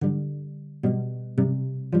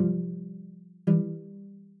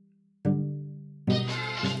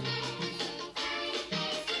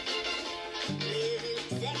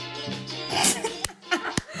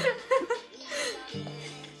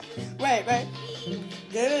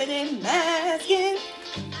Good and masking.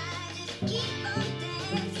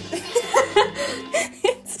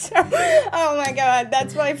 Oh my god,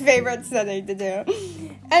 that's my favorite setting to do.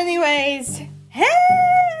 Anyways, hey!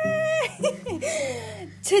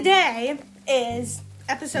 Today is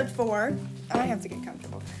episode 4. I have to get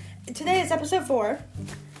comfortable. Today is episode 4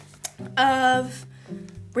 of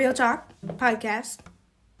Real Talk Podcast.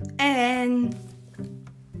 And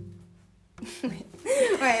this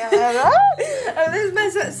is my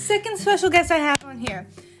second special guest I have on here.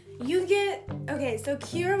 So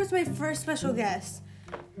Kira was my first special guest.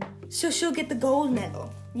 So she'll get the gold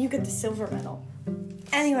medal. You get the silver medal.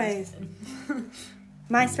 Anyways,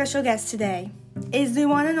 my special guest today is the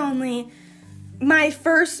one and only, my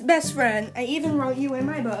first best friend. I even wrote you in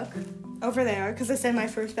my book over there because I said my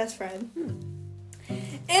first best friend.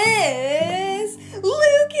 Is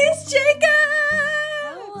Lucas Jacobs!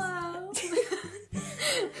 Hello!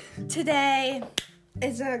 Today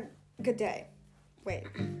is a good day. Wait.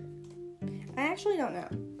 I actually don't know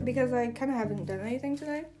because I kind of haven't done anything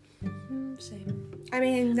today. Same. I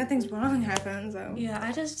mean, nothing's wrong happened, so. Yeah,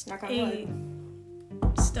 I just Knock on ate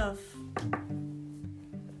stuff.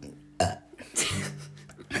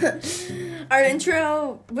 Our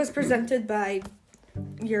intro was presented by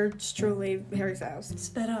yours truly, Harry Styles.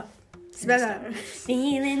 Sped up. Sped up.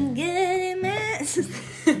 Feeling good, man.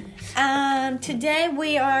 Today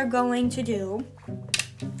we are going to do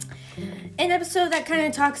an episode that kind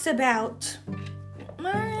of talks about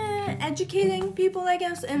educating people, I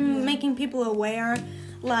guess, and making people aware,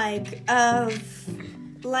 of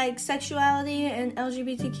sexuality and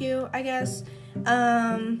LGBTQ, I guess.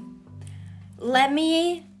 Let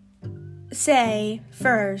me say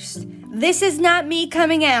first, this is not me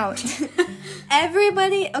coming out.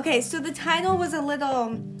 Okay, so the title was a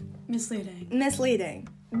little misleading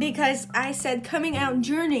because I said coming out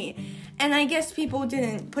journey, and I guess people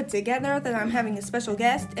didn't put together that I'm having a special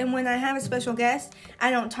guest, and when I have a special guest,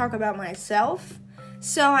 I don't talk about myself.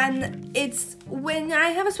 So when I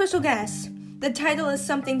have a special guest, the title is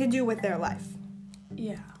something to do with their life.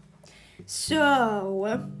 Yeah.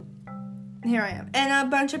 So here I am. And a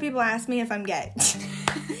bunch of people asked me if I'm gay.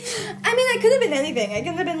 I mean, I could have been anything. I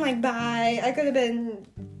could have been bi. I could have been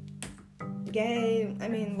gay. I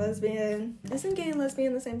mean, lesbian. Isn't gay and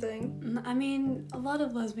lesbian the same thing? I mean, a lot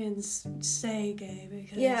of lesbians say gay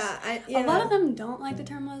because a lot of them don't like the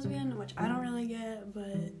term lesbian, which I don't really get,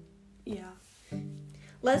 but yeah.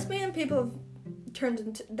 Lesbian people have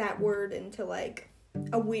turned that word into a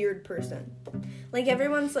weird person.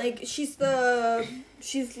 Everyone's she's the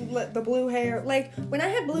blue hair. When I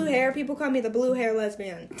had blue hair, people call me the blue hair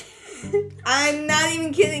lesbian. I'm not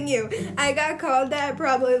even kidding you. I got called that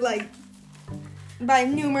probably by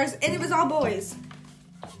numerous, and it was all boys.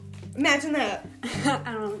 Imagine that.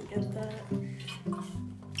 I don't get that.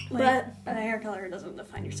 But hair color doesn't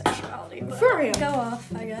define your sexuality. But for real. Go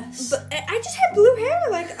off, I guess. But I just had blue hair.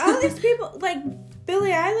 All these people,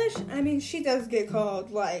 Billie Eilish. I mean, she does get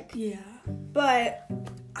called Yeah. But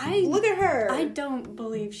look at her. I don't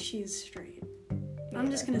believe she's straight.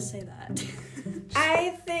 I'm just gonna say that.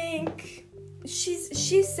 I think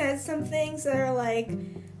she says some things that are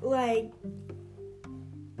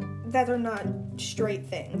that are not straight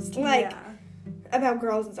things. About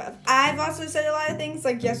girls and stuff. I've also said a lot of things.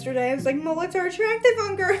 Yesterday, I was mullets are attractive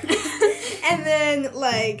on girls. And then,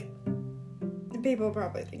 people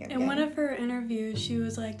probably think I'm gay. In one of her interviews, she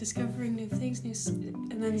was, discovering new things,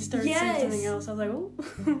 and then started saying something else. I was like, oh.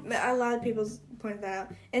 A lot of people pointed that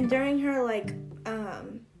out. And during her,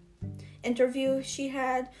 interview she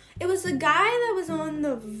had, it was the guy that was on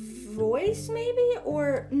The Voice, maybe?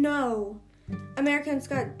 Or, no. American's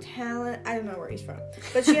Got Talent. I don't know where he's from.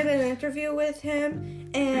 But she had an interview with him,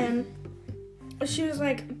 and she was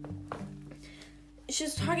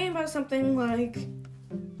talking about something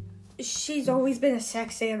she's always been a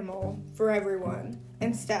sex animal for everyone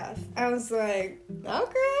and stuff. I was like,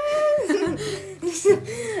 okay.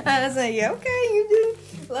 I was like, yeah, okay, you do.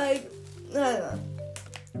 I don't know.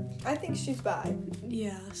 I think she's bi.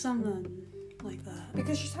 Yeah, something like that.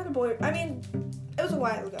 Because she's had a boy. I mean, it was a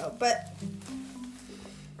while ago, but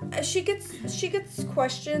she gets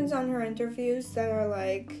questions on her interviews that are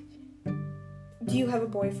do you have a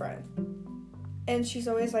boyfriend? And she's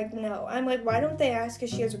always no. I'm why don't they ask if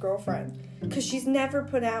she has a girlfriend? Because she's never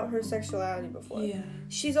put out her sexuality before. Yeah.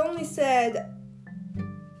 She's only said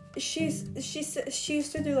she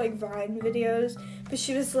used to do Vine videos, but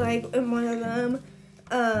she was in one of them,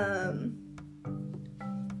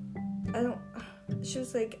 she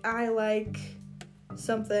was I like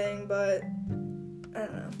something, but I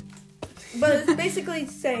don't know. But it's basically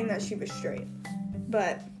saying that she was straight.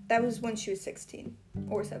 But That was when she was 16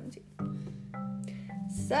 or 17.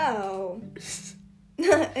 So,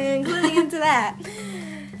 including into that,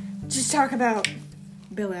 just talk about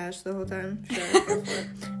Bill Ash the whole time. Sure, go for it.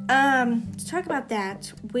 To talk about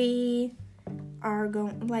that, we are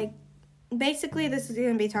going, like, basically this is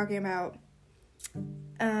going to be talking about,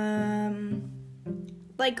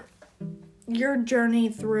 like, your journey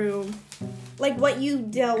through, like, what you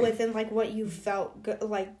dealt with and, like, what you felt,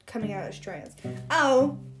 like, coming out as trans.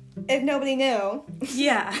 Oh, if nobody knew.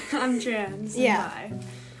 Yeah, I'm trans. Yeah.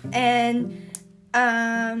 And,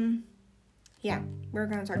 yeah, we're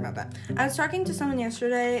going to talk about that. I was talking to someone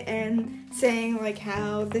yesterday and saying, like,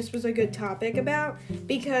 how this was a good topic about,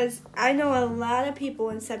 because I know a lot of people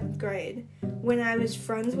in 7th grade, when I was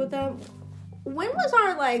friends with them. When was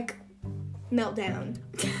our, like, meltdown?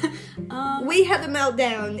 We had the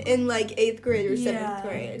meltdown in, like, 8th grade or 7th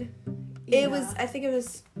grade. It was, I think it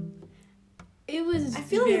was... I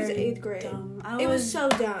feel like it was 8th grade. It was so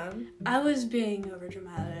dumb. I was being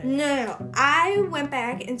overdramatic. No. I went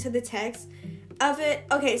back into the text of it.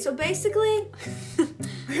 Okay, so basically,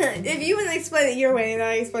 if you want to explain it your way, and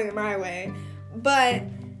I explain it my way. But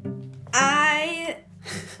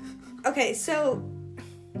okay, so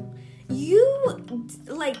you,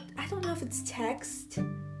 like, I don't know if it's text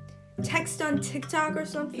on TikTok or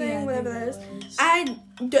something, whatever that is. I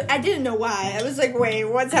didn't know why. I was like, wait,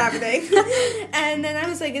 what's happening? And then I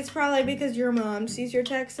was like, it's probably because your mom sees your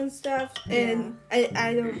texts and stuff. And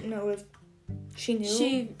I don't know if she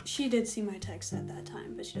knew. She did see my texts at that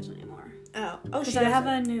time, but she doesn't anymore. Oh, because I have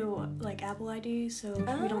a new, like, Apple ID, so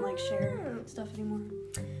we don't, like, share stuff anymore.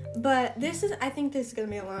 But I think this is going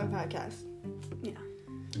to be a long podcast. Yeah.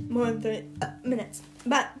 More than 30 minutes.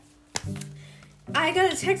 But I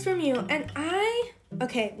got a text from you, and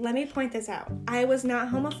okay, let me point this out. I was not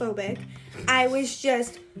homophobic. I was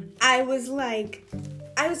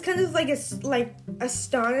kind of, like,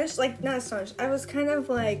 astonished. Like, not astonished. I was kind of,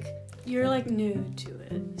 like... You're, like, new to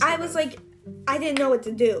it. I was, like... I didn't know what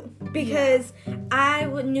to do. Because I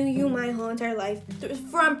knew you my whole entire life.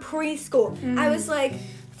 From preschool. Mm-hmm. I was, like...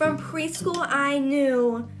 From preschool, I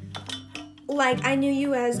knew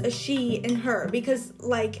you as a she and her. Because,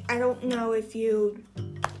 like, I don't know if you...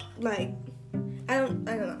 Like... I don't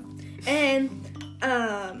know. And,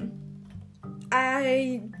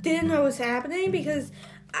 I didn't know what was happening because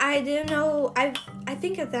I didn't know, I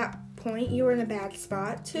think at that point you were in a bad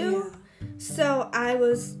spot too. Yeah. So I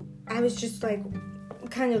was just, like,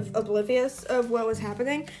 kind of oblivious of what was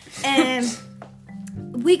happening. And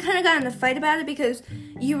we kind of got in a fight about it because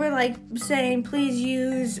you were, like, saying, please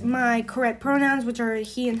use my correct pronouns, which are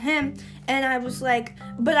he and him. And I was like,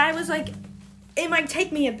 it might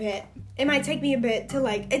take me a bit. It might take me a bit to,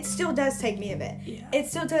 like, it still does take me a bit. Yeah. It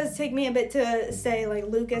still does take me a bit to say, like,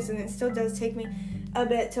 Lucas, and it still does take me a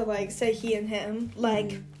bit to, like, say he and him.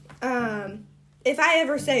 Like, if I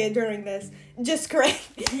ever say it during this, just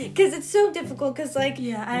correct. Because it's so difficult, because, like...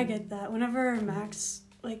 Yeah, I get that. Whenever Max,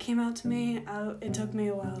 like, came out to me, it took me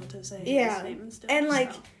a while to say his name and stuff. And,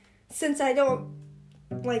 like, since I don't,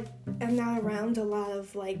 like, I'm not around a lot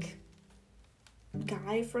of, like,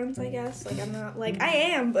 guy friends, I guess. Like, I'm not, like, I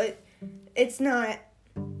am, but... It's not,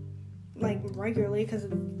 like, regularly because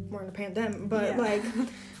we're in a pandemic, but, like,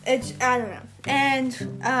 it's, I don't know. And,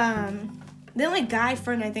 the only guy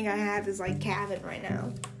friend I think I have is, like, Kevin right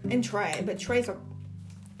now. And Trey, but Trey's a...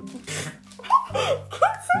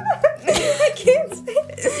 I can't say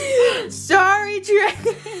it. Sorry, Trey.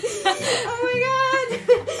 Oh, my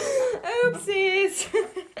God. Oopsies.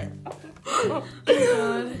 Oh,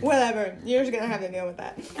 God. Whatever. You're just gonna have to deal with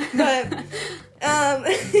that. But,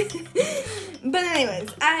 but anyways,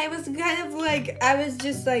 I was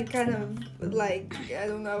just, like, kind of, like, I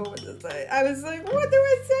don't know what to say. I was like, what do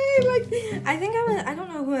I say? Like, I think I don't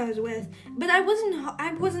know who I was with, but I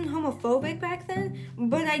wasn't homophobic back then,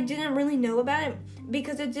 but I didn't really know about it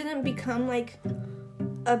because it didn't become, like,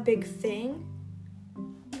 a big thing.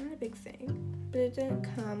 Not a big thing, but it didn't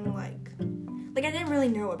come, like, I didn't really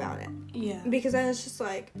know about it. Yeah. Because I was just,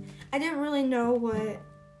 like, I didn't really know what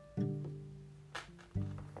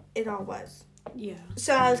it all was. Yeah.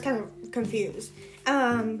 So I was kind of confused.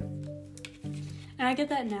 And I get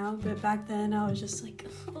that now, but back then I was just like,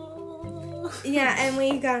 oh. Yeah, and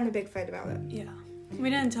we got in a big fight about it. Yeah. We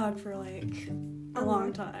didn't talk for, like, a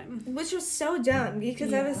long time. Which was so dumb,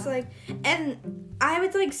 because I was like, and I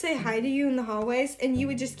would, like, say hi to you in the hallways, and you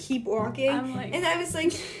would just keep walking. And I was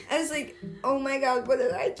like, oh my God, what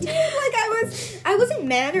did I do? Like, I wasn't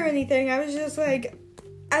mad or anything. I was like,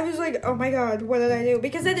 oh my God, what did I do?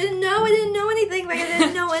 Because I didn't know anything. Like, I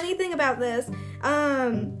didn't know anything about this.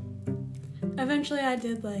 Eventually I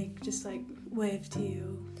did, like, just, like, wave to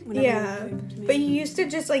you. Yeah, but you used to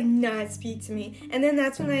just, like, not speak to me. And then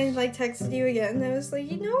that's when I, like, texted you again. And I was like,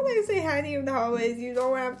 you know, when I say hi to you in the hallways, you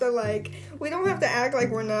don't have to, like, we don't have to act like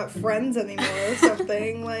we're not friends anymore or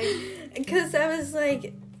something. Like, because I was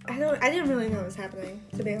like, I didn't really know what was happening,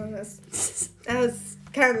 to be honest. I was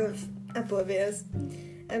kind of oblivious.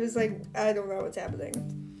 I was like, I don't know what's happening.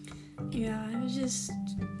 Yeah,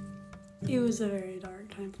 it was a very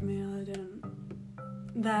dark time for me.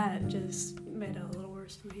 That just made it a little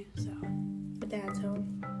worse for me, so. But Dad's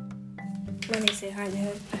home. Let me say hi to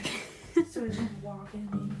him. Okay. So just walk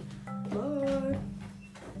in. Bye.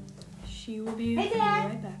 She will be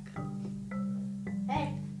right back.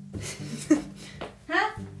 Hey.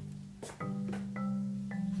 Huh?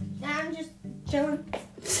 Nah, I'm just chilling.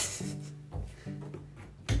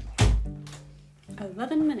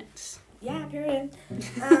 11 minutes. Yeah, period.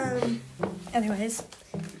 Anyways.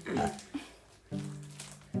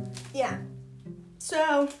 Yeah.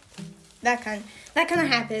 So that kind of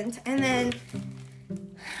happened, and then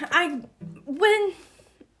when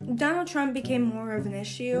Donald Trump became more of an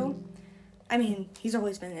issue, I mean, he's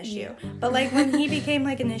always been an issue, but like when he became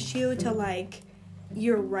like an issue to like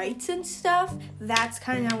your rights and stuff, that's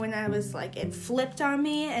kind of when I was like, it flipped on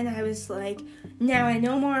me, and I was like, now I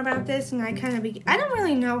know more about this, and I kind of I don't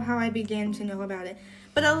really know how I began to know about it,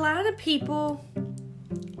 but a lot of people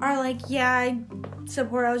are like, yeah, I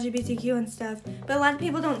support LGBTQ and stuff, but a lot of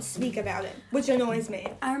people don't speak about it, which annoys me.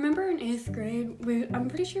 I remember in 8th grade, I'm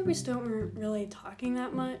pretty sure we still weren't really talking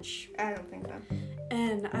that much. I don't think so.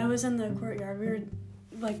 And I was in the courtyard. We were,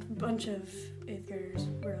 like, a bunch of 8th graders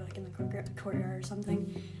were, like, in the courtyard or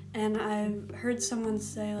something. And I heard someone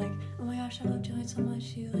say, like, oh my gosh, I love Jillian so much.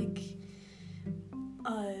 She, like,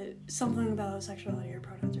 something about sexuality or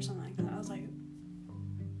pronouns or something like that. I was like...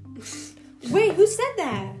 Wait, who said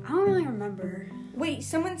that? I don't really remember. Wait,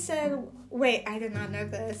 someone said... Wait, I did not know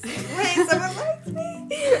this. Wait, someone likes me?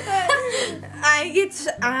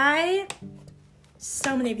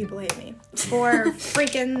 So many people hate me for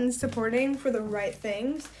freaking supporting for the right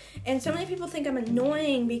things. And so many people think I'm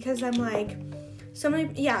annoying because I'm like... So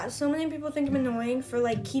many people think I'm annoying for,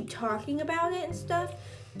 like, keep talking about it and stuff.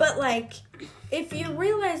 But, like, if you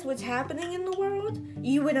realize what's happening in the world,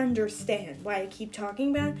 you would understand why I keep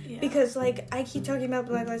talking about it. Yeah. Because, like, I keep talking about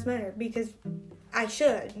Black Lives Matter because I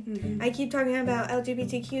should. Mm-hmm. I keep talking about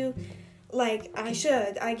LGBTQ like I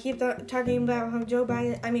should. I keep talking about how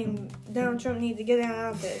Donald Trump needs to get out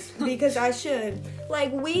of office because I should.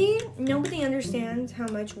 Like, nobody understands how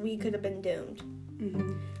much we could have been doomed.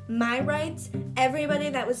 Mm-hmm. My rights, everybody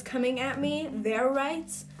that was coming at me, their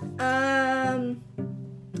rights, a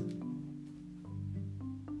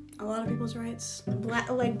lot of people's rights. Black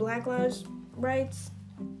Lives rights.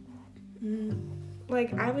 Mm.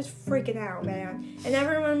 Like, I was freaking out, man. And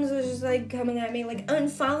everyone was just, like, coming at me, like,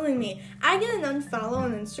 unfollowing me. I get an unfollow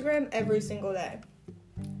on Instagram every single day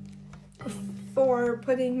for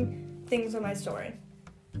putting things on my story.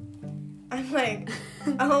 I'm like,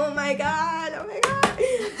 oh my god.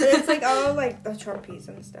 But it's, like, all, like, the Trumpies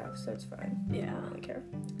and stuff, so it's fine. Yeah. I don't really care.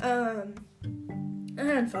 I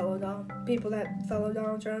unfollowed all people that follow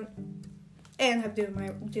Donald Trump and have do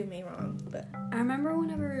me wrong. But I remember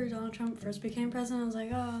whenever Donald Trump first became president, I was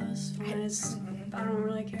like, oh, this is fine. I don't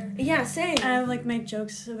really care. Yeah, same. And I would, like, make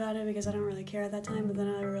jokes about it because I don't really care at that time, but then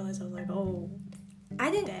I realized I was like, oh,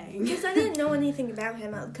 dang. Because I didn't know anything about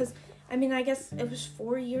him. Because, I mean, I guess it was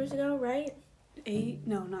 4 years ago, right? 8?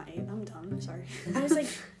 No, not 8. I'm dumb. Sorry. I was, like,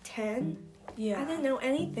 10. Yeah. I didn't know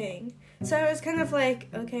anything. So I was kind of like,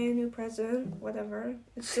 okay, new president, whatever.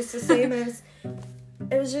 It's just the same as...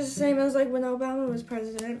 It was just the same as, like, when Obama was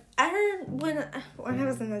president. I heard when I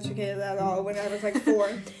wasn't educated at all when I was, like, 4.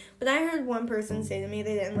 But I heard one person say to me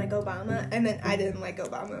they didn't like Obama, and then I didn't like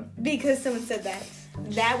Obama. Because someone said that.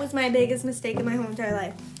 That was my biggest mistake in my whole entire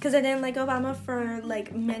life. Because I didn't like Obama for,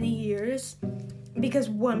 like, many years. Because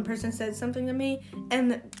one person said something to me.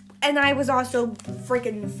 And I was also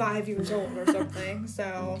freaking 5 years old or something.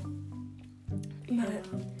 So...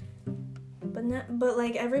 But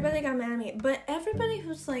like, everybody got mad at me. But everybody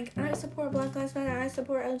who's like, I support Black Lives Matter, I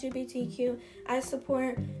support LGBTQ, I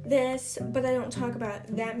support this, but I don't talk about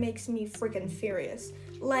it, that makes me freaking furious.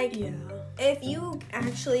 Like, yeah. If you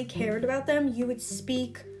actually cared about them, you would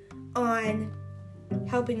speak on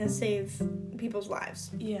helping to save people's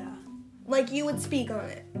lives. Yeah. Like, you would speak on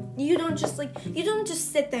it. You don't just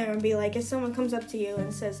sit there and be like, if someone comes up to you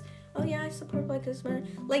and says, oh yeah, I support Black Lives Matter.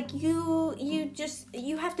 Like, you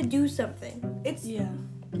have to do something.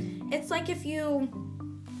 It's like if you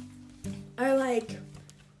are like,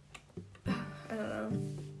 I don't know,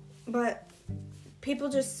 but people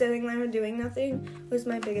just sitting there doing nothing was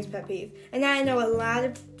my biggest pet peeve. And I know a lot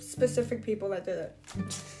of specific people that did it.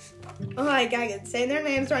 Oh, I could say their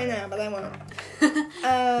names right now, but I won't.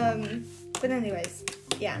 But anyways,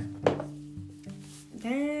 yeah.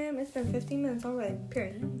 Damn, it's been 15 minutes already.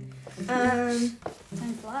 Period. Time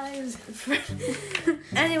flies.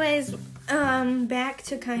 Anyways, back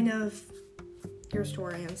to kind of your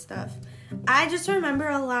story and stuff. I just remember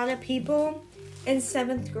a lot of people in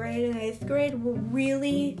 7th grade and 8th grade were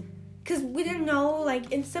really, because we didn't know,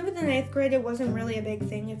 like, in 7th and 8th grade, it wasn't really a big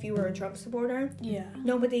thing if you were a Trump supporter. Yeah.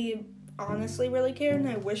 Nobody honestly really cared, and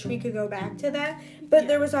I wish we could go back to that. But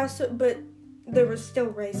there was still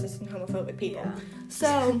racist and homophobic people. Yeah.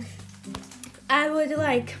 So, I would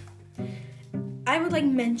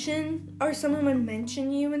mention, or someone would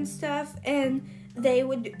mention you and stuff, and they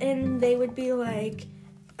would be like,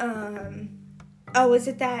 oh, is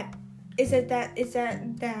that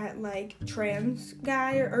like trans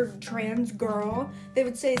guy or trans girl? They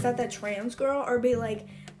would say, is that trans girl? Or be like,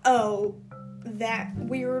 oh, that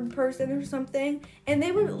weird person or something. And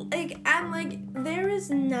they would, like, I'm like, there is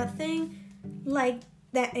nothing like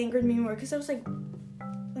that angered me more, because I was like,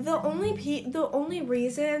 the only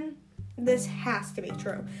reason this has to be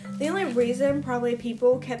true, the only reason probably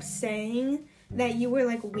people kept saying that you were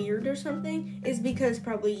like weird or something is because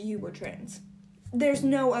probably you were trans. There's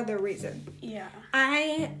no other reason. Yeah.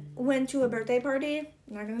 I went to a birthday party. I'm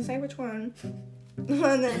not gonna say which one.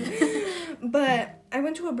 But I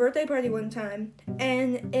went to a birthday party one time,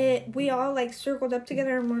 and we all like circled up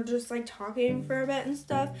together and we're just like talking for a bit and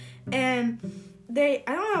stuff. And I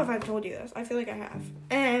don't know if I've told you this. I feel like I have.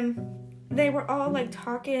 And they were all like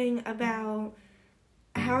talking about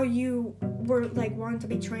how you were like wanting to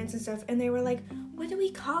be trans and stuff, and they were like, what do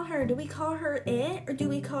we call her? Do we call her it, or do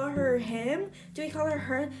we call her him? Do we call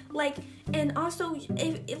her? Like, and also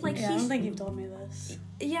if like, I don't think you've told me this.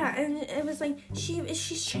 Yeah, and it was like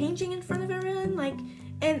she's changing in front of everyone, like,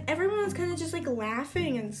 and everyone was kind of just like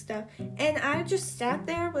laughing and stuff, and I just sat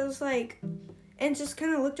there, was like, and just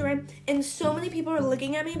kind of looked around, and so many people were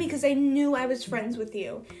looking at me because they knew I was friends with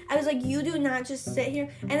you. I was like, you do not just sit here.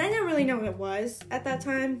 And I didn't really know what it was at that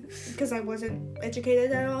time because I wasn't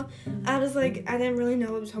educated at all. I was like, I didn't really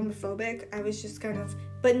know it was homophobic. I was just kind of,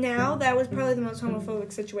 but now that was probably the most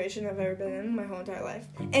homophobic situation I've ever been in my whole entire life.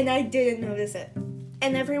 And I didn't notice it.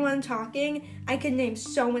 And everyone talking, I could name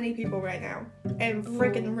so many people right now and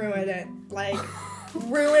freaking ruin it. Like,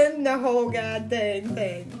 ruin the whole goddamn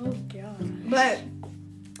thing. Oh, God. But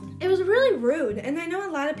it was really rude, and I know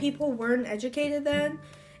a lot of people weren't educated then,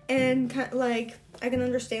 and like, I can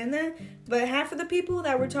understand that, but half of the people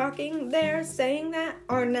that were talking there saying that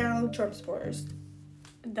are now Trump supporters.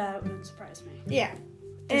 That wouldn't surprise me. Yeah.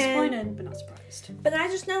 Disappointed, but not surprised. But I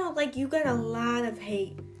just know, like, you got a lot of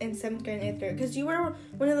hate in 7th grade and 8th grade, because you were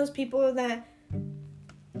one of those people that,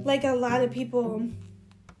 like, a lot of people...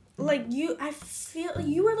 Like, I feel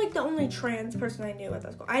you were, like, the only trans person I knew at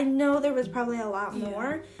that school. I know there was probably a lot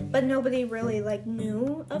more, but nobody really, like,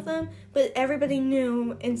 knew of them. But everybody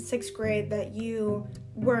knew in 6th grade that you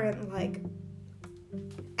weren't, like,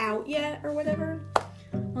 out yet or whatever.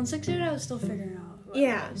 Well, in 6th grade, I was still figuring out who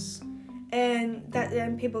I was. And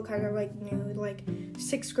then people kind of, like, knew, like,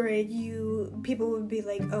 6th grade, people would be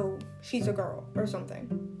like, oh, she's a girl or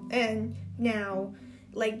something. And now...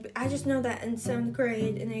 Like, I just know that in 7th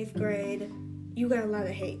grade and 8th grade, you got a lot of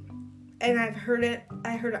hate. And I heard it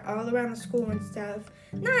all around the school and stuff.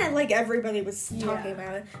 Not like everybody was talking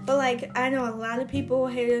about it, but, like, I know a lot of people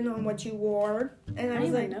hated on what you wore. And I was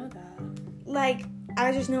like, know that. Like,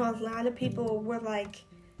 I just know a lot of people were, like,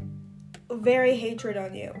 very hatred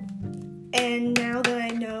on you. And now that I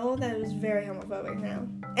know, that it was very homophobic now.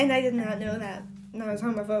 And I did not know that it was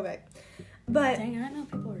homophobic. But dang, I know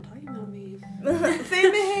people were talking about me.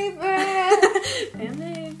 Fan behavior. Fan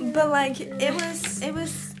behavior. But like it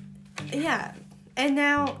was yeah. And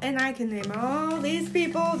I can name all these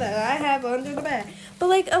people that I have under the bed. But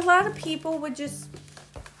like a lot of people would just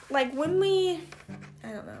like when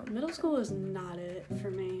I don't know. Middle school was not it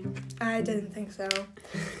for me. I didn't think so.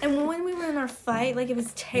 And when we were in our fight, like it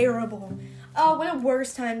was terrible. Oh, what a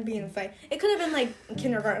worst time to be in a fight. It could have been, like,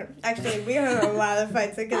 kindergarten. Actually, we had a lot of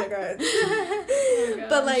fights in kindergarten. Oh,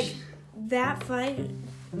 but, like, that fight,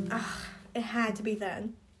 it had to be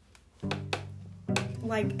then.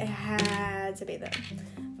 Like, it had to be then.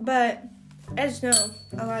 But, I just know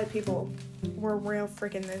a lot of people were real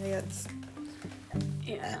freaking idiots.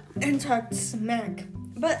 Yeah. And talked smack.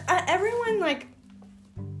 But everyone, like,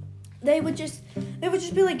 they would just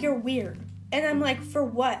be like, you're weird. And I'm like, for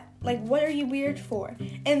what? Like, what are you weird for?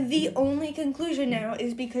 And the only conclusion now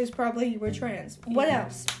is because probably you were trans. What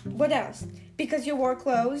else? because you wore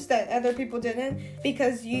clothes that other people didn't,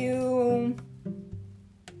 because you,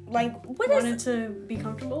 like, wanted to be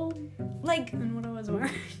comfortable, like, in what I was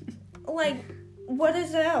wearing. Like, what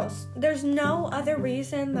is else? There's no other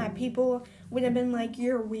reason that people would have been like,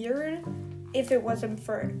 you're weird, if it wasn't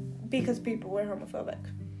because people were homophobic.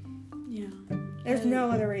 Yeah. There's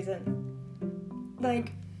no other reason.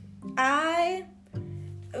 Like, I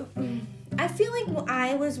feel like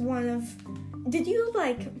I was one of... Did you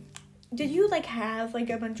have, like,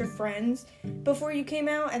 a bunch of friends before you came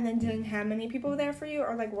out and then didn't have many people there for you?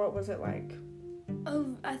 Or, like, what was it like?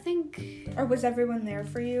 Oh, I think... Or was everyone there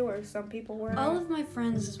for you, or some people were? All of my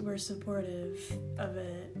friends were supportive of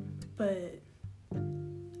it, but...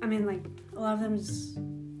 I mean, like, a lot of them just...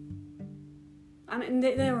 I mean,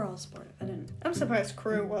 they were all supportive. I'm surprised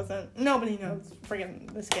Crew wasn't. Nobody knows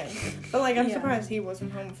friggin' this kid. But, like, I'm surprised he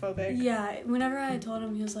wasn't homophobic. Yeah, whenever I told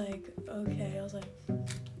him, he was like, okay. I was like...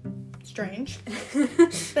 Strange.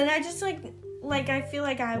 But I just, like, I feel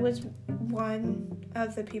like I was one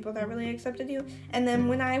of the people that really accepted you. And then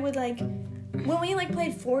when I would, like... When we, like,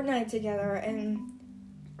 played Fortnite together and...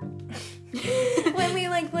 when we,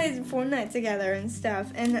 like, played Fortnite together and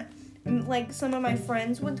stuff, and... like, some of my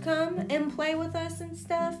friends would come and play with us and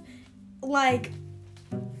stuff, like,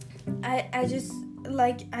 I don't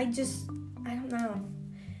know.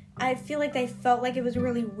 I feel like they felt like it was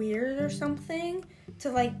really weird or something to,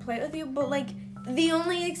 like, play with you, but, like, the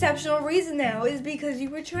only exceptional reason now is because you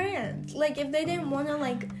were trans. Like, if they didn't want to,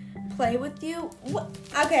 like, play with you,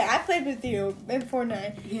 okay, I played with you in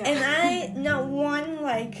Fortnite, and not one,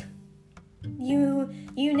 like... You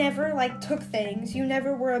never, like, took things. You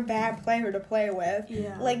never were a bad player to play with.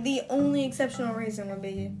 Yeah. Like, the only exceptional reason would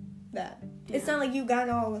be that. Yeah. It's not like you got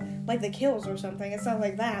all, like, the kills or something. It's not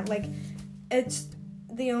like that. Like, it's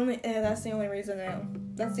the only... that's the only reason now.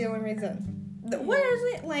 That's the only reason. What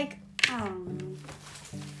is it? Like... I don't know.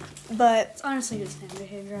 But... It's honestly just fan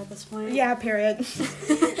behavior at this point. Yeah, period.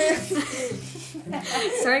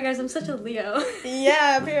 Sorry, guys. I'm such a Leo.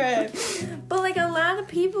 Yeah, period. But, like, a lot of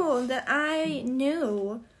people that I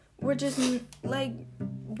knew were just, like,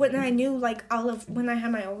 when I knew, like, when I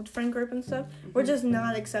had my old friend group and stuff, were just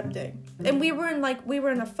not accepting. And we were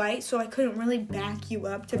in a fight, so I couldn't really back you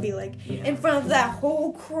up to be, like, in front of that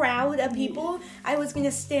whole crowd of people. Yeah. I was going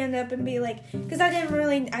to stand up and be, like, because I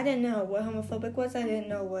didn't know what homophobic was. I didn't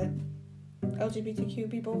know what LGBTQ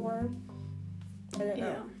people were. I didn't know.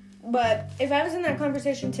 Yeah. But if I was in that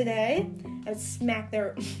conversation today, I would smack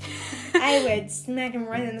them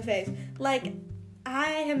right in the face. Like, I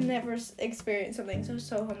have never experienced something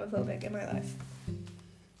so homophobic in my life.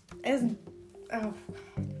 Oh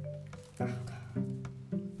God.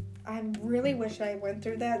 I really wish I went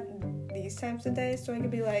through these types of days so I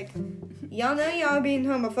could be like, y'all know y'all being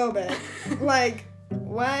homophobic. Like,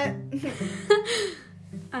 what?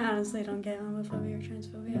 I honestly don't get homophobia or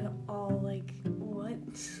transphobia at all. Like, what?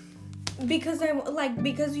 Because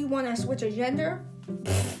you want to switch a gender? What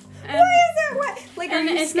is that? What? Like, and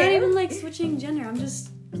are you it's scared? Not even like switching gender. I'm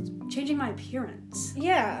just changing my appearance.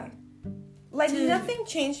 Yeah. Like, nothing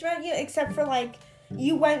changed about you except for, like,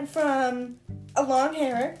 you went from a long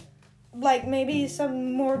hair, like, maybe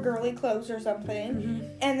some more girly clothes or something,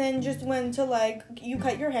 and then just went to, like, you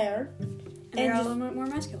cut your hair. And you're a little bit more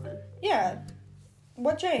masculine. Yeah.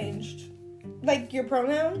 What changed? Like, your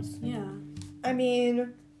pronouns? Yeah. I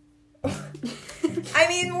mean, what?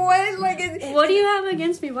 Like, what do you have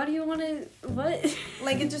against me? Why do you want to? What?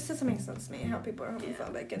 Like, it just doesn't make sense to me how people are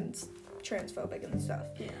homophobic and transphobic and stuff.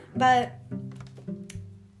 Yeah. But,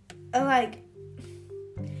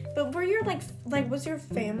 but were your was your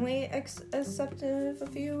family acceptive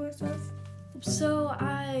of you or stuff? So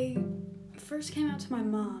I first came out to my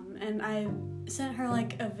mom and I sent her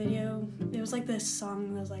like a video. It was like this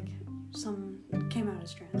song that was like came out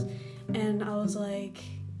as trans, and I was like.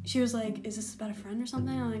 She was like, is this about a friend or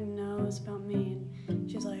something? I'm like, no, it's about me. And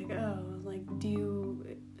she was like, oh, like, do you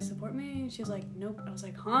support me? She was like, nope. I was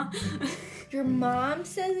like, huh? Your mom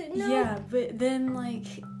says it? No. Yeah, but then, like,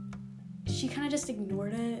 she kind of just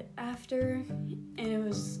ignored it after, and it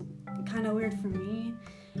was kind of weird for me.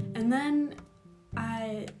 And then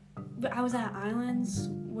I was at Islands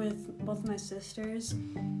with both my sisters,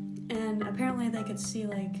 and apparently they could see,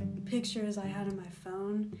 like, pictures I had on my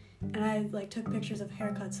phone. And I, like, took pictures of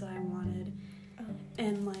haircuts that I wanted. Oh.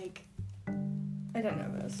 And, like... I don't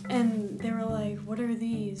know this. And they were like, what are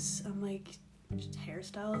these? I'm like, just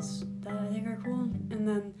hairstyles that I think are cool. And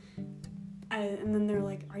then they were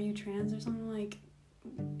like, are you trans or something? I'm like,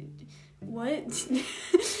 what?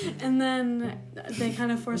 And then they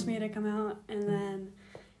kind of forced me to come out. And then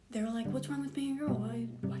they were like, what's wrong with being a girl?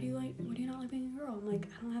 Why do you not like being a girl? I'm like,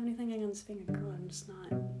 I don't have anything against being a girl. I'm just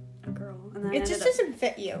not a girl. And then it just doesn't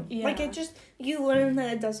fit you. Yeah. Like, you learn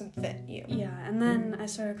that it doesn't fit you. Yeah, and then I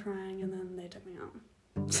started crying, and then they took me out.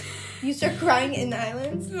 You start crying in the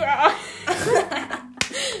islands? Yeah.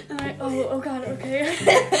 And oh God, okay.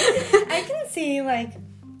 I can see, like,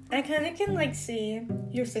 I kind of can, like, see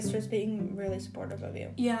your sisters being really supportive of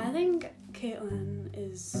you. Yeah, I think Caitlin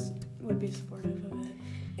would be supportive of it.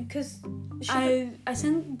 Because I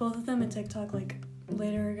sent both of them a TikTok, like,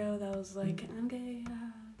 later ago that was like, I'm gay,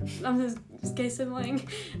 I'm this gay sibling.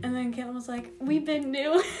 And then Caitlin was like, we've been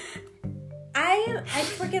new. I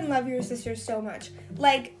freaking love your sisters so much.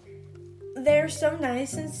 Like, they're so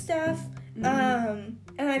nice and stuff. Mm-hmm.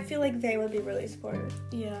 And I feel like they would be really supportive.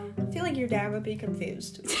 Yeah. I feel like your dad would be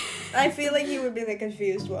confused. I feel like he would be the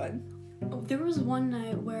confused one. There was one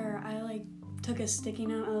night where I, like, took a sticky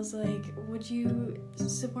note. I was like, would you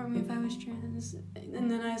support me if I was trans?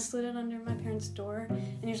 And then I slid it under my parents' door.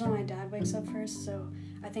 And usually my dad wakes up first, so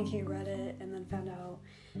I think he read it and then found out.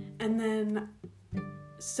 And then,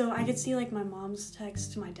 so I could see, like, my mom's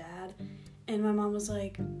text to my dad. And my mom was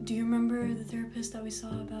like, do you remember the therapist that we saw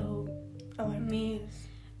about me?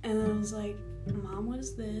 And then I was like, Mom, what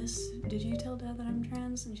is this? Did you tell Dad that I'm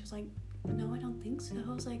trans? And she was like, no, I don't think so.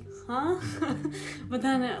 I was like, huh? But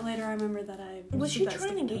then later I remember that Was she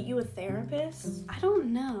trying to get you a therapist? I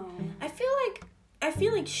don't know. I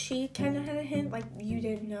feel like she kind of had a hint, like, you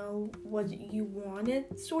didn't know what you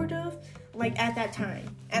wanted, sort of. Like, at that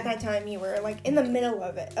time you were, like, in the middle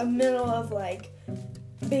of it. like,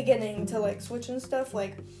 beginning to, like, switch and stuff.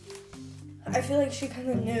 Like, I feel like she kind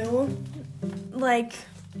of knew, like,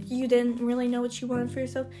 you didn't really know what you wanted for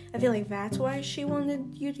yourself. I feel like that's why she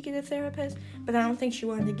wanted you to get a therapist, but I don't think she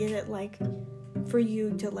wanted to get it, like, for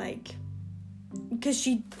you to, like, because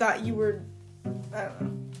she thought you were, I don't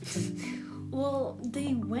know. Well,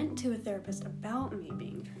 they went to a therapist about me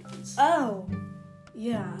being trans. Oh.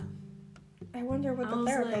 Yeah. I wonder what the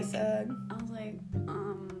therapist said. I was like,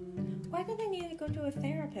 why did they need to go to a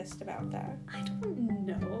therapist about that? I don't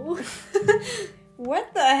know.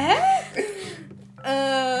 What the heck?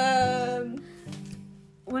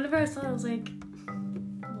 Whenever I saw it, I was like,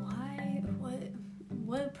 why?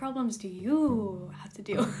 What problems do you have to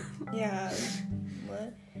deal with? Yeah.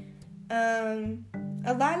 What?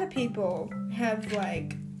 A lot of people have been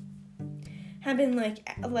like, I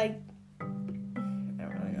don't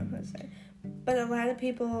really know how to say, but a lot of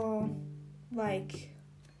people, like,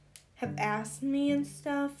 have asked me and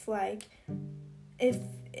stuff, like, if,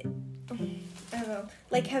 I don't know,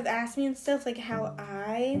 like, have asked me and stuff, like, how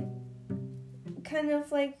I kind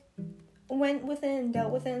of, like, went with it and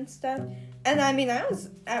dealt with it and stuff. And I mean, I was,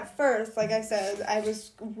 at first, like I said, I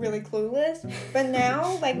was really clueless, but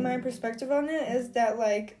now, like, my perspective on it is that,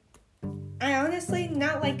 like, I honestly,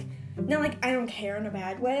 not like I don't care in a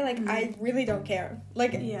bad way, like, I really don't care.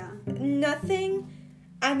 Like, yeah. Nothing,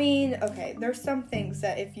 I mean, okay, there's some things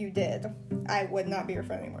that if you did, I would not be your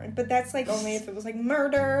friend anymore, but that's, like, only if it was, like,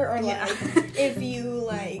 murder, or, like, if you,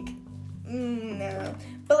 like, no.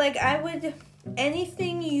 But, like, I would,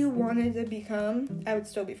 anything you wanted to become, I would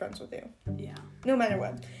still be friends with you. Yeah. No matter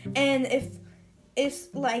what. And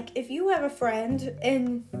if you have a friend,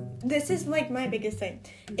 and this is, like, my biggest thing,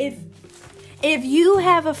 if you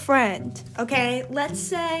have a friend, okay, let's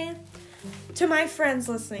say, to my friends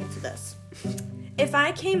listening to this, if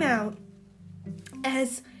I came out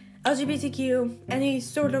as LGBTQ, any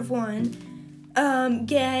sort of one,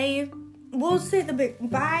 gay, we'll say the big,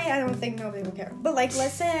 bi, I don't think nobody will care, but, like,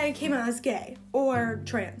 let's say I came out as gay, or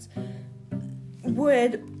trans,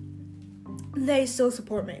 would they still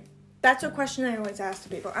support me? That's a question I always ask to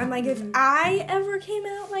people. I'm like, if I ever came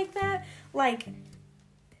out like that, like,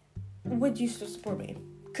 would you still support me?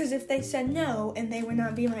 Because if they said no, and they would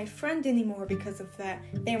not be my friend anymore because of that,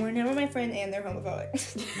 they were never my friend, and they're homophobic.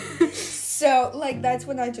 So, like, that's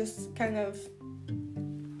when I just kind of,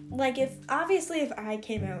 like, if I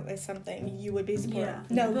came out as something, you would be supportive.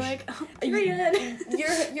 Yeah. No, like, oh, period.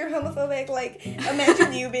 You're homophobic. Like,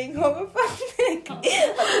 imagine you being homophobic.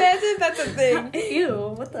 Imagine that's a thing.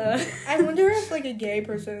 Ew, what the? I wonder if, like, a gay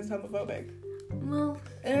person is homophobic. Well,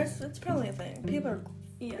 it's probably a thing. People are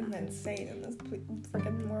insane in this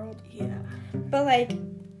freaking world. Yeah. But, like,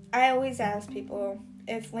 I always ask people,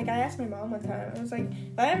 if, like, I asked my mom one time, I was like,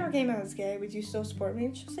 if I ever came out as gay, would you still support me?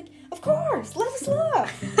 And she was like, of course, love is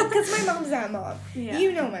love. Because my mom's that mom. Yeah.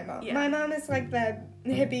 You know my mom. Yeah. My mom is, like, that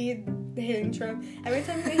hippie hitting Trump. Every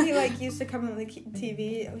time he, like, used to come on the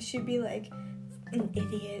TV, she'd be like, an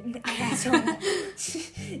idiot, an asshole.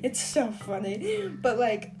 It's so funny. But,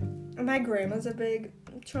 like, my grandma's a big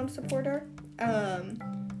Trump supporter.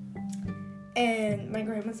 and my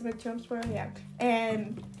grandma's a big Trump supporter, yeah.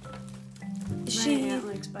 And my aunt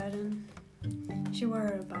likes Biden. She wore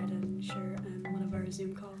a Biden shirt on one of our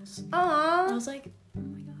Zoom calls. Aww. I was like, oh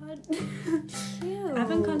my god. Cute. I've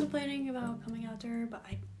been contemplating about coming out to her, but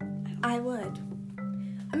I would.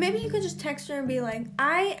 Maybe you could just text her and be like,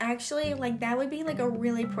 I actually, like, that would be, like, a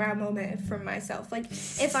really proud moment for myself. Like,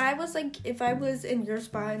 if I was in your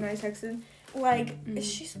spot and I texted, like,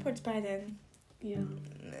 she supports Biden. Yeah.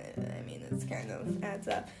 I mean, it's kind of adds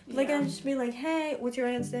up. Yeah. Like, I'd just be like, hey, what's your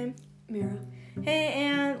aunt's name? Mira. Hey,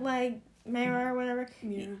 Aunt, like, Mira or whatever.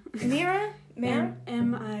 Mira. Mira? Mira?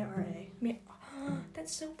 M-I-R-A. Mira. Oh,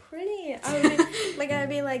 that's so pretty. I'd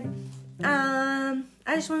be like, I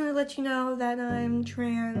just wanted to let you know that I'm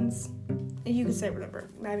trans. You can say whatever.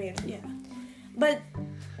 I mean, yeah. But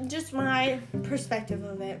just my perspective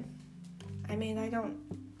of it. I mean, I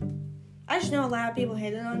just know a lot of people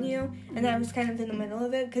hated on you, and I was kind of in the middle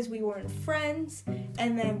of it because we weren't friends,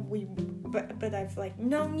 and then but I've, like,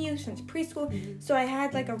 known you since preschool, so I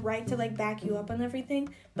had, like, a right to, like, back you up on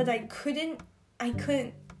everything, but I couldn't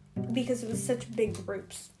because it was such big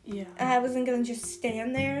groups. Yeah. I wasn't gonna just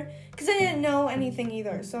stand there because I didn't know anything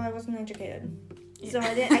either, so I wasn't educated. Yeah. So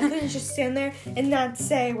I couldn't just stand there and not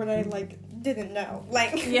say what I, like, didn't know.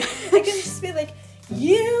 Like, yeah. I couldn't just be like,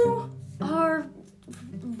 you are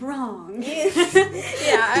wrong.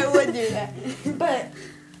 Yeah, I would do that. But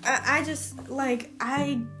I just, like,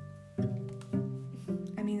 I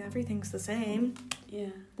mean, everything's the same. Yeah.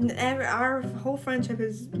 Our whole friendship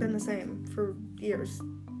has been the same for years.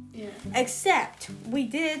 Yeah. Except we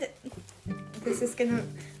did. This is gonna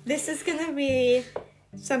be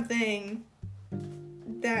something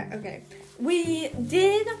that, okay. We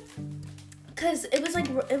did, cause it was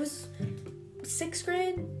 6th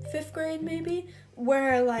grade, 5th grade maybe,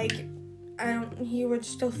 where, like, you were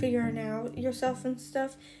still figuring out yourself and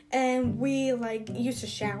stuff, and we, like, used to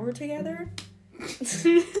shower together.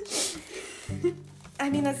 I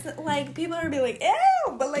mean, that's, like, people are gonna be like,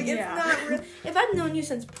 ew, but, like, it's not real. If I've known you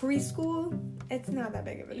since preschool, it's not that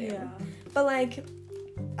big of a deal. Yeah. But, like,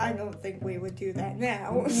 I don't think we would do that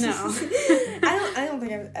now. No. I don't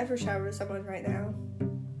think I would ever shower with someone right now.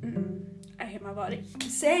 Mm-mm. I hate my body.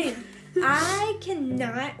 Same. I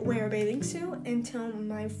cannot wear a bathing suit until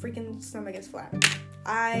my freaking stomach is flat.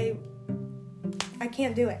 I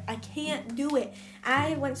can't do it. I can't do it.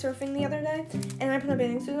 I went surfing the other day, and I put a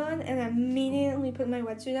bathing suit on, and I immediately put my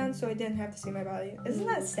wetsuit on so I didn't have to see my body. Isn't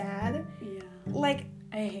that sad? Yeah. Like,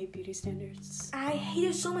 I hate beauty standards. I hate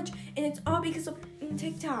it so much, and it's all because of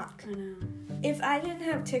TikTok. I know. If I didn't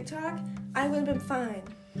have TikTok, I would have been fine.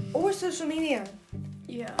 Or social media.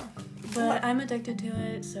 Yeah. But I'm addicted to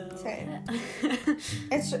it, so... Same.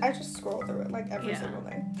 I just scroll through it, like, every single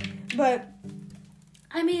day. But,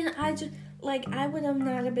 I mean, I would have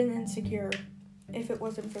not have been insecure if it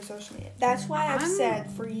wasn't for social media. That's why I've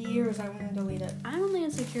said for years I want to delete it. I'm only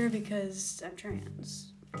insecure because I'm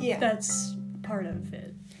trans. Yeah. That's part of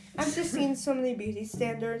it. I've just seen so many beauty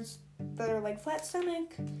standards that are like flat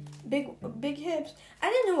stomach, big hips. I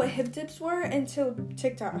didn't know what hip dips were until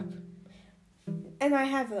TikTok. And I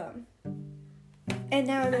have them. And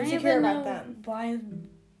now I'm insecure about them. Why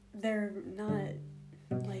they're not,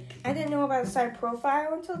 like... I didn't know about a side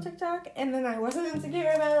profile until TikTok, and then I wasn't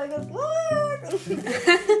insecure about it. Like, look!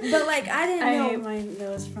 But, like, I didn't know. I hate my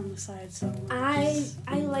nose from the side so much. I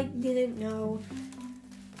like, didn't know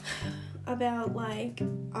about, like,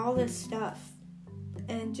 all this stuff.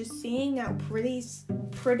 And just seeing now pretty,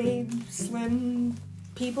 slim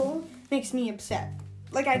people makes me upset.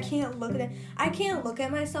 Like, I can't look at it. I can't look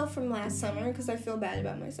at myself from last summer because I feel bad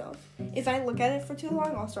about myself. If I look at it for too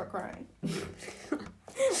long, I'll start crying. Like,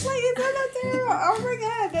 it's not terrible. Oh my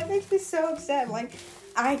god, that makes me so upset. Like,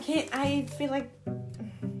 I feel like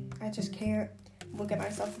I just can't look at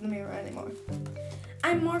myself in the mirror anymore.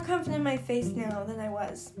 I'm more confident in my face now than I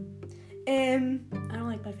was. I don't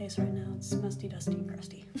like my face right now. It's musty, dusty, and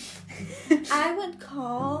crusty. I would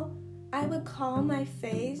call my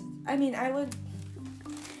face. I would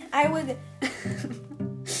oh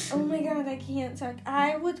my god, I can't talk.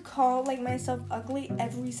 I would call, like, myself ugly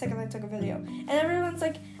every second I took a video. And everyone's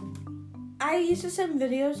like, I used to send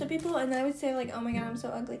videos to people and I would say, like, oh my god, I'm so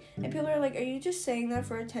ugly. And people are like, are you just saying that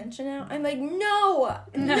for attention now? I'm like, no,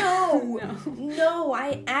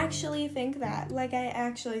 I actually think that. Like, I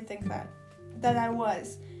actually think that I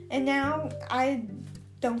was. And now I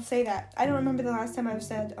don't say that. I don't remember the last time I've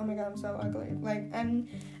said, oh my god, I'm so ugly. Like, and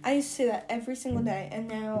I used to say that every single day, and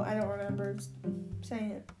now I don't remember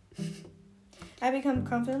saying it. I become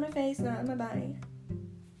confident in my face, not in my body.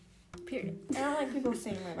 Period. I don't like people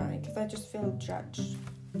seeing my body, because I just feel judged.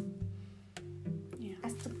 Yeah. I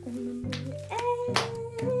bicycle number.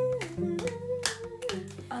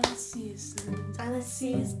 All I see is signs. All I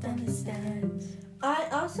see is signs. I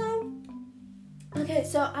also... Okay,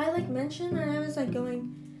 so I, like, mentioned that I was, like,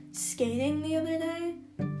 going skating the other day.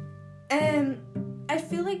 And I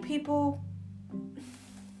feel like people...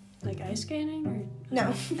 Like ice skating? Or?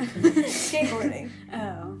 No. Skateboarding.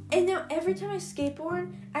 Oh. And now every time I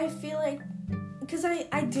skateboard, I feel like... Because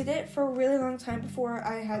I did it for a really long time before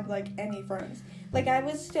I had, like, any friends. Like, I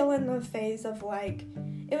was still in the phase of, like...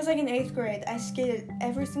 It was, like, in 8th grade. I skated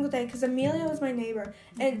every single day because Amelia was my neighbor.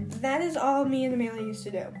 And that is all me and Amelia used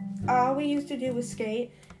to do. All we used to do was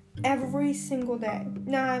skate every single day.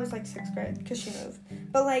 No, I was, like, 6th grade because she moved.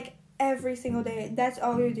 But, like, every single day, that's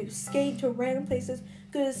all we would do. Skate to random places,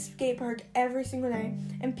 go to the skate park every single day.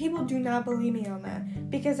 And people do not believe me on that.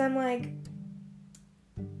 Because I'm, like...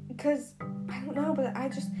 Because... I don't know, but I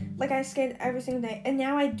just, like, I skate every single day. And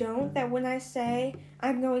now I don't, that when I say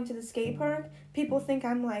I'm going to the skate park, people think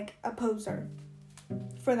I'm, like, a poser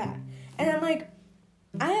for that. And I'm, like,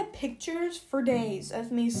 I have pictures for days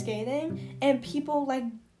of me skating, and people, like,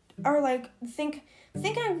 are, like, think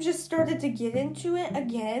I've just started to get into it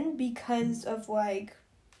again because of, like,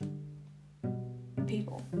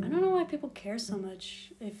 people. I don't know why people care so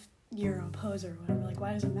much if you're a poser or whatever. Like,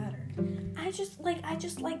 why does it matter? I just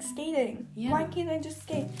like skating. Yeah. Why can't I just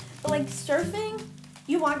skate? But, like, surfing,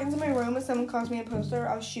 you walk into my room and someone calls me a poster,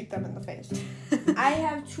 I'll shoot them in the face. I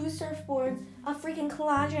have 2 surfboards, a freaking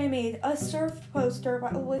collage I made, a surf poster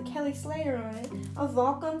with Kelly Slater on it, a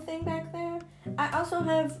Volcom thing back there. I also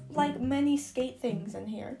have, like, many skate things in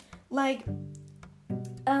here. Like,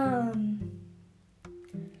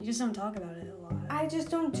 You just don't talk about it a lot. I just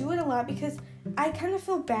don't do it a lot because I kind of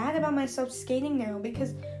feel bad about myself skating now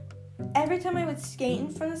because every time I would skate in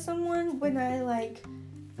front of someone when it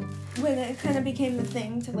kind of became the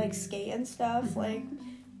thing to, like, skate and stuff, like,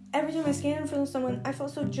 every time I skated in front of someone, I felt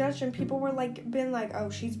so judged and people were, like, been like, oh,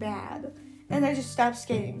 she's bad. And I just stopped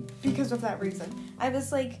skating because of that reason. I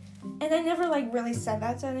was, like, and I never, like, really said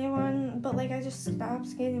that to anyone, but, like, I just stopped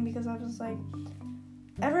skating because I was, like,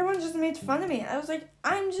 everyone just made fun of me. I was like,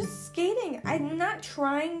 I'm just skating. I'm not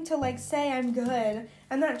trying to, like, say I'm good.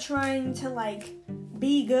 I'm not trying to, like,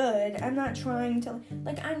 be good. I'm not trying to,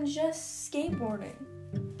 like, I'm just skateboarding.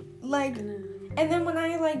 Like, and then when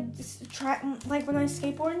I, like, when I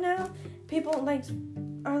skateboard now, people, like,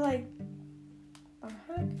 are like, what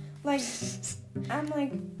the heck? Like, I'm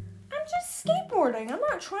like, I'm just skateboarding. I'm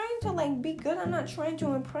not trying to, like, be good. I'm not trying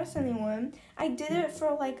to impress anyone. I did it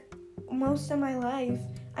for, like, most of my life.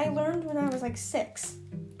 I learned when I was, like, 6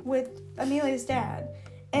 with Amelia's dad.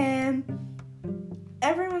 And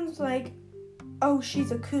everyone's like, oh,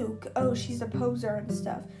 she's a kook. Oh, she's a poser and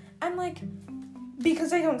stuff. I'm like,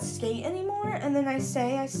 because I don't skate anymore, and then I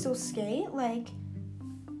say I still skate, like,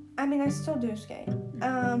 I mean, I still do skate.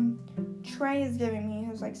 Trey is giving me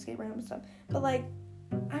his, like, skate random stuff. But, like,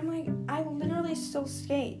 I'm like, I literally still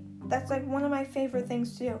skate. That's, like, one of my favorite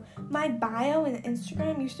things to do. My bio in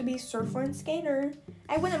Instagram used to be surfer and skater.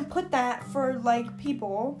 I wouldn't put that for, like,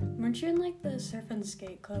 people. Weren't you in, like, the surf and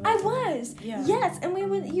skate club? I was. Yeah. Yes, and we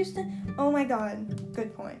would used to. Oh my God,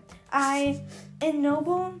 good point. In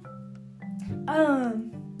Noble,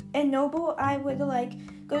 I would, like,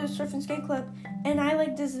 go to the surf and skate club, and I,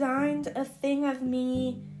 like, designed a thing of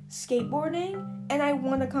me skateboarding, and I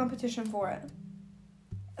won a competition for it.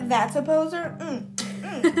 That's a poser.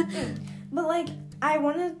 But, like, I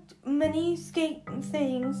wanted many skate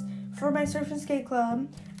things for my surf and skate club.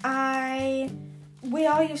 We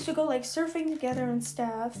all used to go, like, surfing together and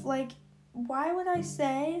stuff. Like, why would I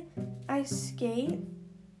say I skate?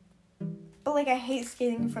 But, like, I hate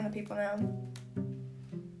skating in front of people now.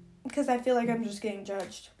 Because I feel like I'm just getting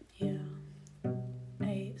judged. Yeah. I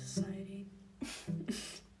hate society.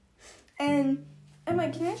 And I'm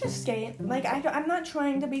like, can I just skate? Like, I'm not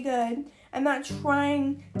trying to be good. I'm not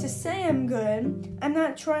trying to say I'm good. I'm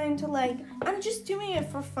not trying to, like, I'm just doing it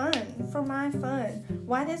for fun, for my fun.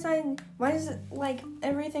 Why does it, like,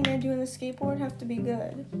 everything I do on the skateboard have to be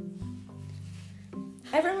good?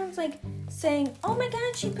 Everyone's, like, saying, oh my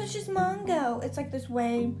God, she pushes Mongo. It's, like, this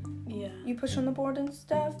way you push on the board and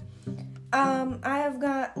stuff. I have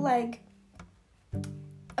got, like,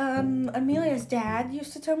 Amelia's dad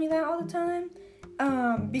used to tell me that all the time.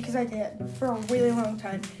 Because I did for a really long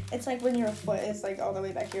time. It's like when your foot is, like, all the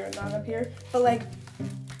way back here and not up here. But, like,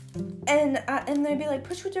 and they'd be like,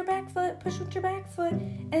 push with your back foot, push with your back foot.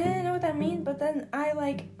 And I didn't know what that means, but then I,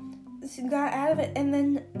 like, got out of it. And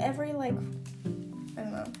then every, like, I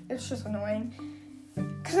don't know. It's just annoying.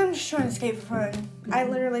 Because I'm just trying to skate for fun. I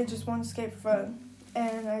literally just want to skate for fun.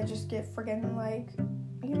 And I just get friggin', like,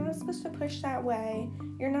 you're not supposed to push that way.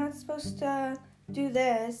 You're not supposed to do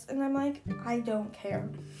this. And I'm like, I don't care.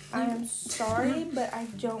 I am sorry, but I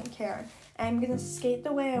don't care. I'm going to skate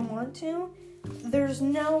the way I want to. There's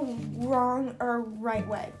no wrong or right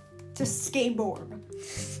way to skateboard.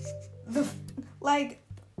 If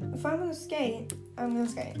I'm going to skate, I'm going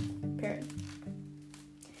to skate. Period.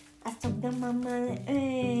 I still got my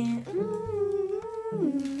money.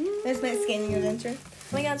 There's my skating adventure.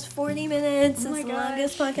 Oh my god, it's 40 minutes. It's the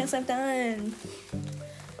longest podcast I've done.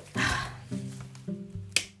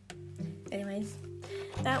 Anyways,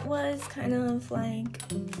 that was kind of like...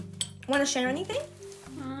 Want to share anything?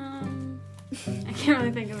 I can't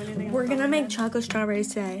really think of anything. We're gonna make chocolate strawberries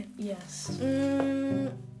today. Yes.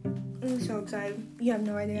 I'm so excited. You have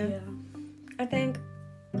no idea. Yeah. I think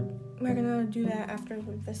we're gonna do that after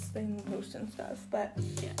this thing posts and stuff. But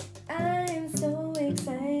yeah. I'm so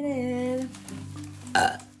excited.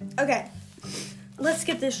 Okay. Let's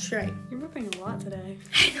get this straight. You're ripping a lot today.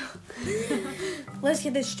 I know. Let's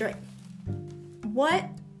get this straight. What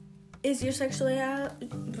is your sexuality?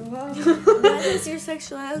 What is your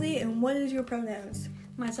sexuality and what is your pronouns?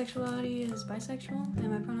 My sexuality is bisexual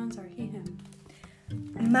and my pronouns are he, him.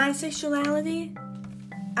 My sexuality,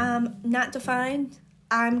 not defined.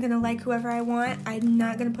 I'm gonna like whoever I want. I'm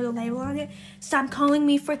not gonna put a label on it. Stop calling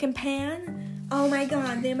me freaking Pan. Oh my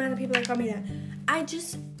god, the amount of people that call me that.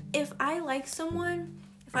 If I like someone,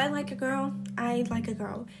 if I like a girl, I like a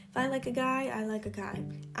girl. If I like a guy, I like a guy.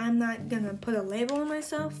 I'm not gonna put a label on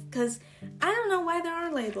myself, because I don't know why there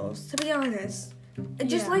are labels, to be honest.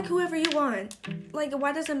 Just like whoever you want. Like,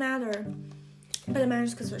 why does it matter? But it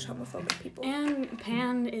matters because there's homophobic people. And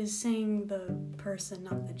Pan is saying the person,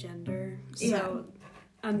 not the gender. So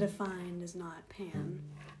undefined is not Pan.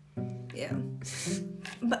 Yeah.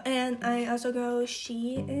 And I also go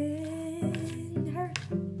she and her.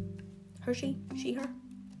 Hershey, she, her.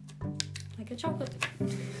 Like a chocolate.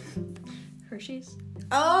 Hershey's.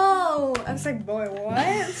 Oh, I was like, boy,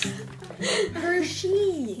 what?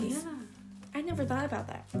 Hershey's. Yeah. I never thought about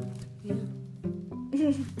that.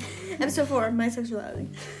 Yeah. Episode 4, my sexuality.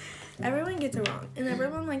 Everyone gets it wrong. And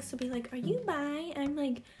everyone likes to be like, are you bi? I'm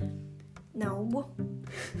like, no.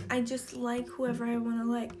 I just like whoever I want to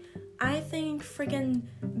like. I think freaking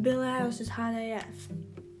Bill Ayers is hot AF.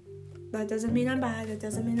 That doesn't mean I'm bi. That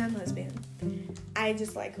doesn't mean I'm lesbian. I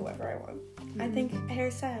just like whoever I want. I think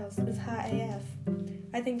Harry Styles is hot AF.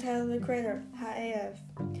 I think Tyler the Creator, hot AF.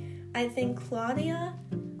 I think Claudia,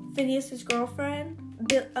 Phineas's girlfriend,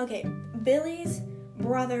 Billy's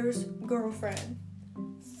brother's girlfriend.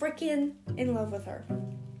 Freaking in love with her.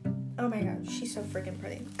 Oh my god, she's so freaking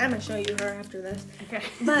pretty. I'm gonna show you her after this. Okay.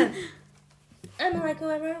 But I'm gonna like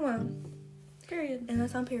whoever I want. Period. And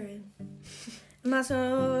that's on period. I'm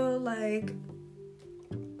also like,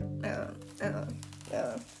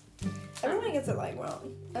 everyone gets it like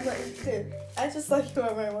wrong. I'm like, dude, I just like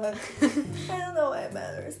whoever I want. I don't know why it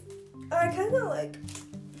matters. I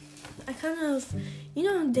kind of, you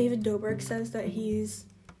know how David Dobrik says that he's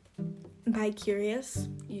bi-curious?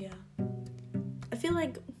 Yeah. I feel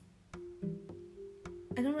like,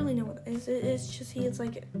 I don't really know what it is. It's just he is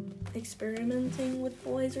like experimenting with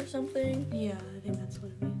boys or something. Yeah, I think that's what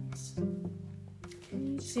it means.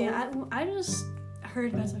 See, I just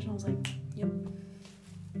heard bisexual and was like, yep.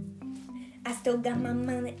 I still got my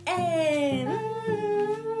money. Hey.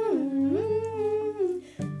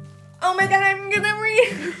 Oh my god, I'm gonna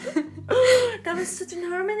read. That was such an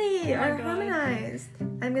harmony. Oh or harmonized.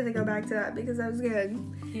 I'm gonna go back to that because that was good.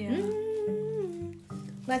 Yeah.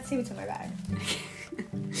 Let's see what's in my bag.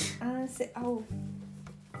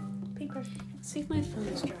 Paper. See if my phone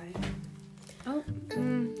is dry. Oh,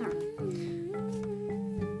 alright.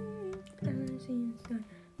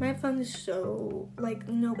 My phone is so, like,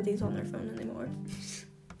 nobody's on their phone anymore.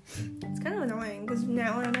 It's kind of annoying, because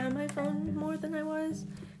now I'm on my phone more than I was,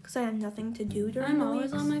 because I have nothing to do during the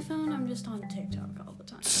always weeks. on my phone, I'm just on TikTok all the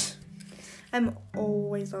time. I'm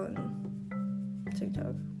always on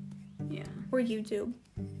TikTok. Yeah. Or YouTube.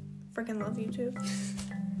 Freaking love YouTube.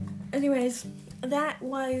 Anyways, that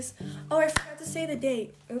was... Oh, I forgot to say the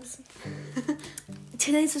date. Oops.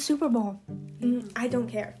 Today's the Super Bowl. I don't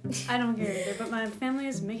care. I don't care either, but my family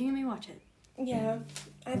is making me watch it. Yeah,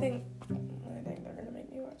 I think they're gonna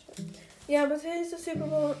make me watch it. Yeah, but today's the Super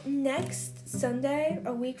Bowl. Next Sunday,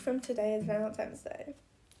 a week from today, is Valentine's Day.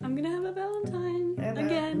 I'm gonna have a Valentine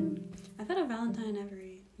again. I've had a Valentine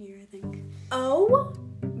every year, I think. Oh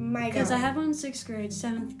my god! Because I had one in 6th grade,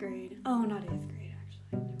 7th grade. Oh, not 8th grade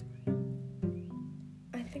actually.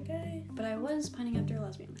 But I was pining after a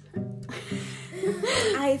lesbian.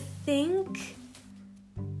 I think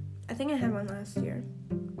I had one last year.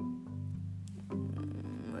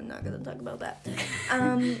 not gonna talk about that.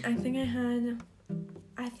 I think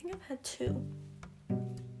I've had 2.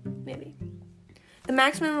 Maybe. The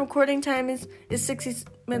maximum recording time is 60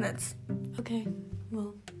 minutes. Okay,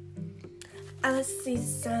 well. Let's see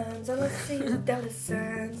signs. Let's see the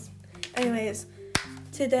signs. Anyways,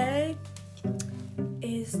 today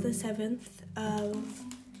is the 7th of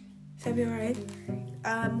February.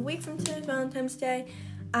 A week from today is Valentine's Day.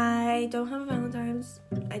 I don't have a Valentine's.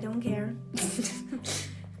 I don't care.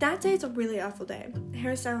 That day is a really awful day.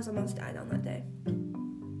 Hairstyles almost died on that day.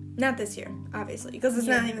 Not this year, obviously, because it's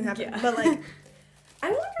not even happening. Yeah. But, like, I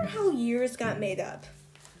wonder how years got made up.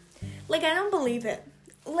 Like, I don't believe it.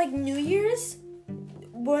 Like, New Year's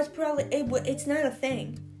was probably... It's not a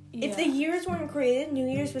thing. Yeah. If the years weren't created, New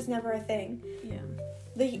Year's was never a thing. Yeah.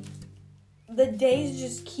 The days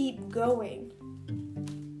just keep going.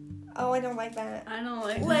 Oh, I don't like that. I don't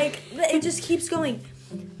like that. It just keeps going.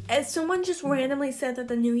 As someone just randomly said that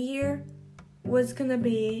the New Year was going to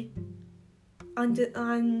be on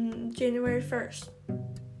January 1st.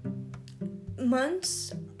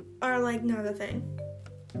 Months are, like, not a thing.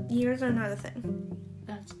 Years are not a thing.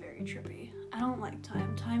 That's very trippy. I don't like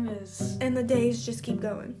time. Time is... And the days just keep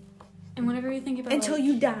going. And whenever you think about until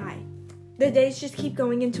you die. The days just keep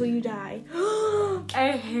going until you die.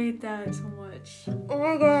 I hate that so much. Oh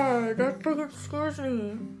my god, that freaking scares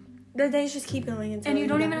me. The days just keep going until and you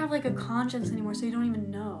don't even have, like, a conscience anymore, so you don't even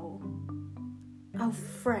know. Oh,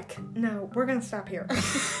 frick. No, we're gonna stop here.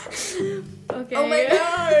 Okay. Oh my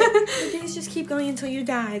god! The days just keep going until you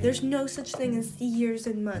die. There's no such thing as years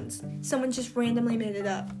and months. Someone just randomly made it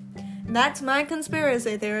up. That's my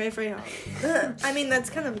conspiracy theory for y'all. I mean, that's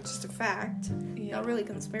kind of just a fact. Yeah. Not really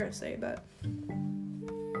conspiracy, but...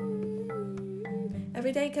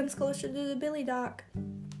 Every day comes closer to the Billy Doc.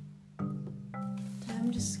 Time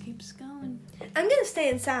just keeps going. I'm gonna stay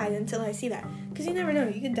inside until I see that. Because you never know,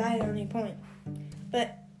 you could die at any point.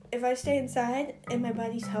 But if I stay inside and my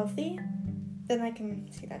body's healthy, then I can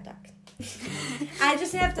see that duck. I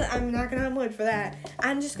just have to, I'm not gonna have wood for that.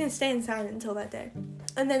 I'm just gonna stay inside until that day.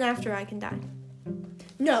 And then after I can die.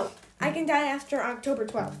 No, I can die after October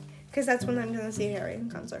 12th. Because that's when I'm gonna see Harry in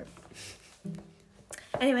concert.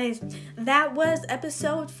 Anyways, that was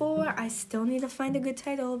episode 4. I still need to find a good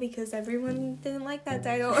title because everyone didn't like that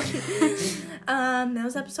title. That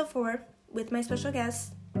was episode 4 with my special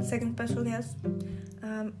guest. Second special guest,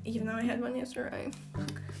 even though I had one yesterday.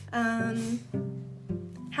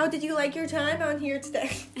 How did you like your time on here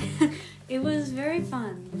today? It was very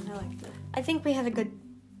fun. I liked it. I think we had a good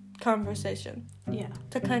conversation. Yeah.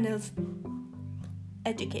 To kind of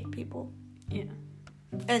educate people. Yeah.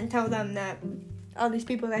 And tell them that all these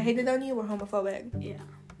people that hated on you were homophobic. Yeah.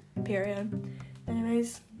 Period.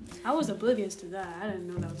 Anyways. I was oblivious to that. I didn't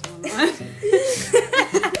know that was going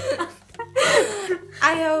on.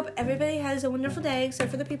 I hope everybody has a wonderful day, except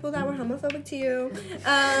for the people that were homophobic to you.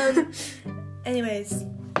 Anyways,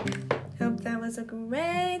 hope that was a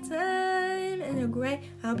great time and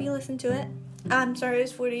I hope you listened to it. I'm sorry, it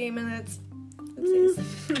was 48 minutes.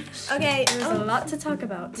 Oopsies. Okay, there's a lot to talk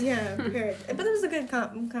about. Yeah, period. But it was a good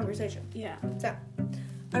conversation. Yeah. So,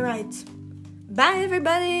 all right. Bye,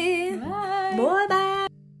 everybody. Bye. Bye.